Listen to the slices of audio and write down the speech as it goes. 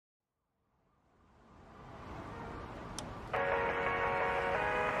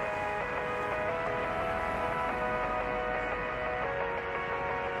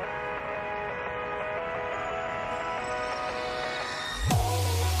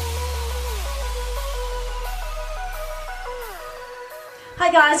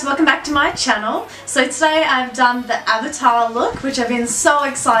Hi guys, welcome back to my channel. So today I've done the avatar look, which I've been so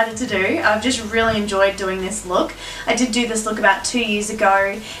excited to do. I've just really enjoyed doing this look. I did do this look about 2 years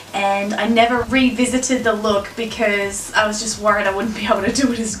ago and I never revisited the look because I was just worried I wouldn't be able to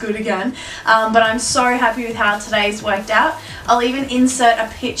do it as good again. But I'm so happy with how today's worked out. I'll even insert a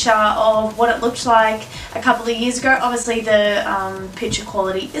picture of what it looked like a couple of years ago. Obviously the picture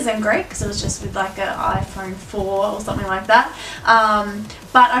quality isn't great because it was just with like an iPhone 4 or something like that.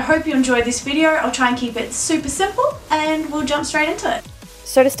 But I hope you enjoyed this video. I'll try and keep it super simple and we'll jump straight into it.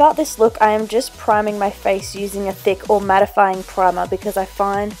 So to start this look, I am just priming my face using a thick or mattifying primer because I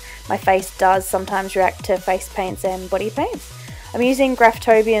find my face does sometimes react to face paints and body paints. I'm using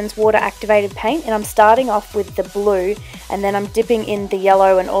Graftobian's water activated paint and I'm starting off with the blue and then I'm dipping in the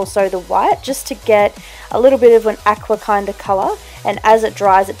yellow and also the white just to get a little bit of an aqua kind of colour, and as it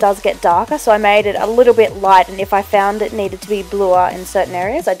dries it does get darker, so I made it a little bit light, and if I found it needed to be bluer in certain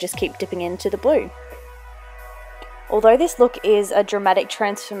areas I just keep dipping into the blue. Although this look is a dramatic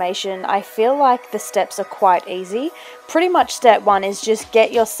transformation, I feel like the steps are quite easy. Pretty much step one is just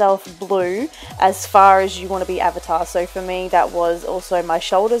get yourself blue as far as you want to be avatar. So for me that was also my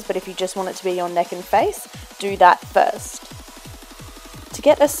shoulders, but if you just want it to be your neck and face, do that first. To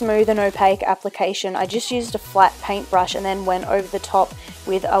get a smooth and opaque application, I just used a flat paintbrush and then went over the top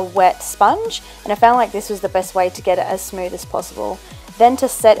with a wet sponge, and I found like this was the best way to get it as smooth as possible. Then to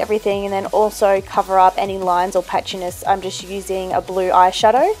set everything and then also cover up any lines or patchiness, I'm just using a blue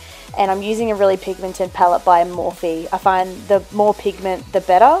eyeshadow, and I'm using a really pigmented palette by Morphe. I find the more pigment the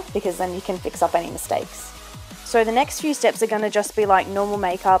better because then you can fix up any mistakes. So the next few steps are going to just be like normal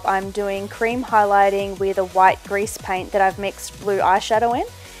makeup. I'm doing cream highlighting with a white grease paint that I've mixed blue eyeshadow in.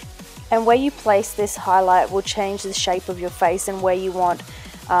 And where you place this highlight will change the shape of your face and where you want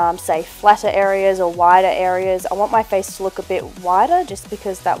say flatter areas or wider areas. I want my face to look a bit wider just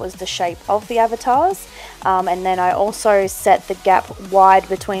because that was the shape of the avatars. And then I also set the gap wide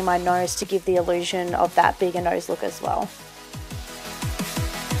between my nose to give the illusion of that bigger nose look as well.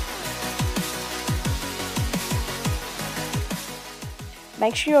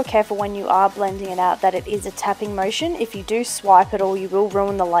 Make sure you're careful when you are blending it out that it is a tapping motion. If you do swipe at all, you will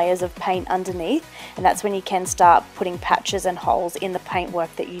ruin the layers of paint underneath, and that's when you can start putting patches and holes in the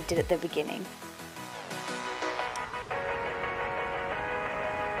paintwork that you did at the beginning.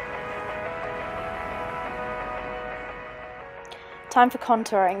 Time for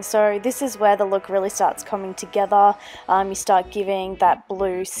contouring. So this is where the look really starts coming together. You start giving that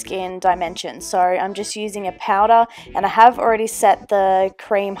blue skin dimension. So I'm just using a powder, and I have already set the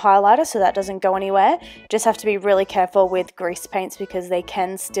cream highlighter so that doesn't go anywhere. Just have to be really careful with grease paints because they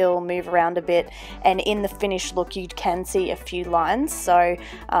can still move around a bit, and in the finished look you can see a few lines. So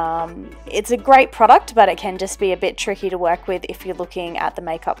it's a great product, but it can just be a bit tricky to work with if you're looking at the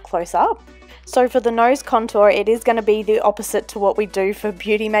makeup close up. So for the nose contour, it is going to be the opposite to what we do for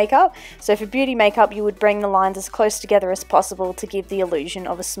beauty makeup. So for beauty makeup, you would bring the lines as close together as possible to give the illusion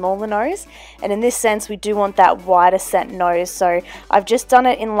of a smaller nose. And in this sense, we do want that wider set nose. So I've just done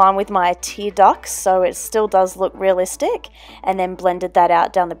it in line with my tear ducts, so it still does look realistic, and then blended that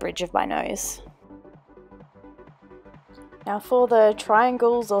out down the bridge of my nose. Now for the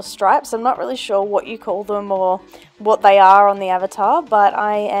triangles or stripes, I'm not really sure what you call them or what they are on the avatar, but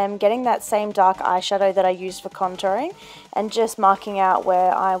I am getting that same dark eyeshadow that I used for contouring and just marking out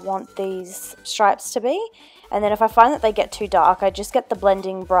where I want these stripes to be. And then if I find that they get too dark, I just get the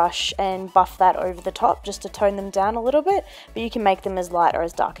blending brush and buff that over the top just to tone them down a little bit, but you can make them as light or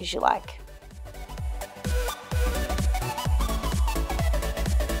as dark as you like.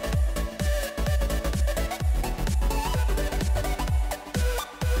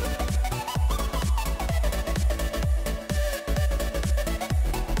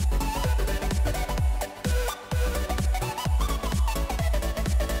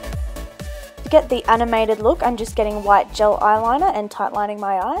 To get the animated look, I'm just getting white gel eyeliner and tightlining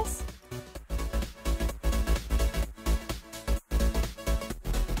my eyes.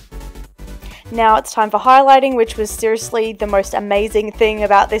 Now it's time for highlighting, which was seriously the most amazing thing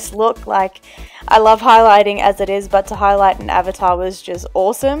about this look. Like, I love highlighting as it is, but to highlight an avatar was just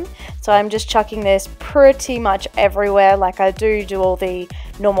awesome. So I'm just chucking this pretty much everywhere. Like, I do all the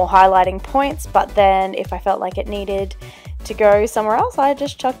normal highlighting points, but then if I felt like it needed to go somewhere else, I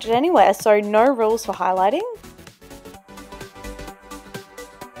just chucked it anywhere. So no rules for highlighting.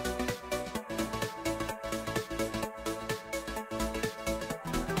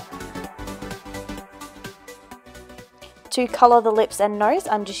 To colour the lips and nose,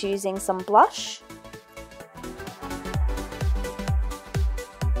 I'm just using some blush.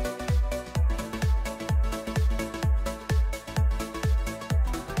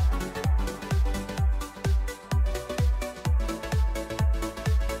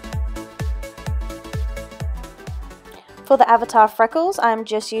 For the avatar freckles, I'm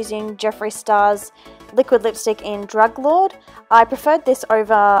just using Jeffree Star's liquid lipstick in Drug Lord. I preferred this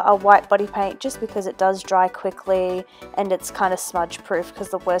over a white body paint just because it does dry quickly and it's kind of smudge proof, because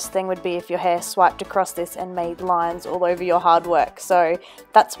the worst thing would be if your hair swiped across this and made lines all over your hard work. So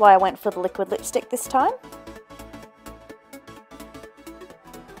that's why I went for the liquid lipstick this time.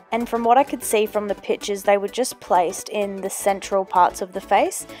 And from what I could see from the pictures, they were just placed in the central parts of the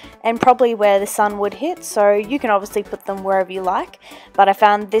face and probably where the sun would hit, so you can obviously put them wherever you like, but I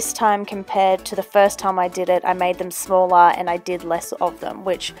found this time compared to the first time I did it, I made them smaller and I did less of them,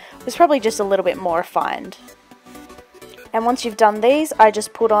 which was probably just a little bit more refined. And once you've done these, I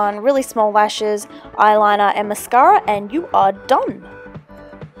just put on really small lashes, eyeliner and mascara, and you are done!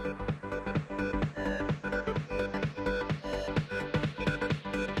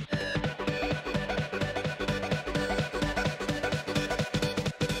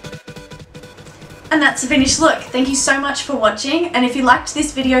 And that's the finished look. Thank you so much for watching, and if you liked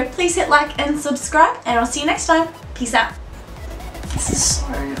this video, please hit like and subscribe, and I'll see you next time. Peace out. This is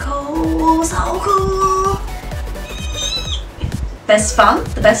so cool, so cool. Best fun,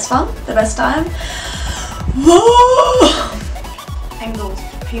 the best time. Whoa! Angles,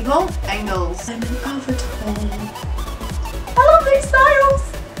 people, angles. I'm an avatar. I love these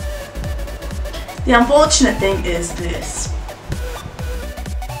styles. The unfortunate thing is this.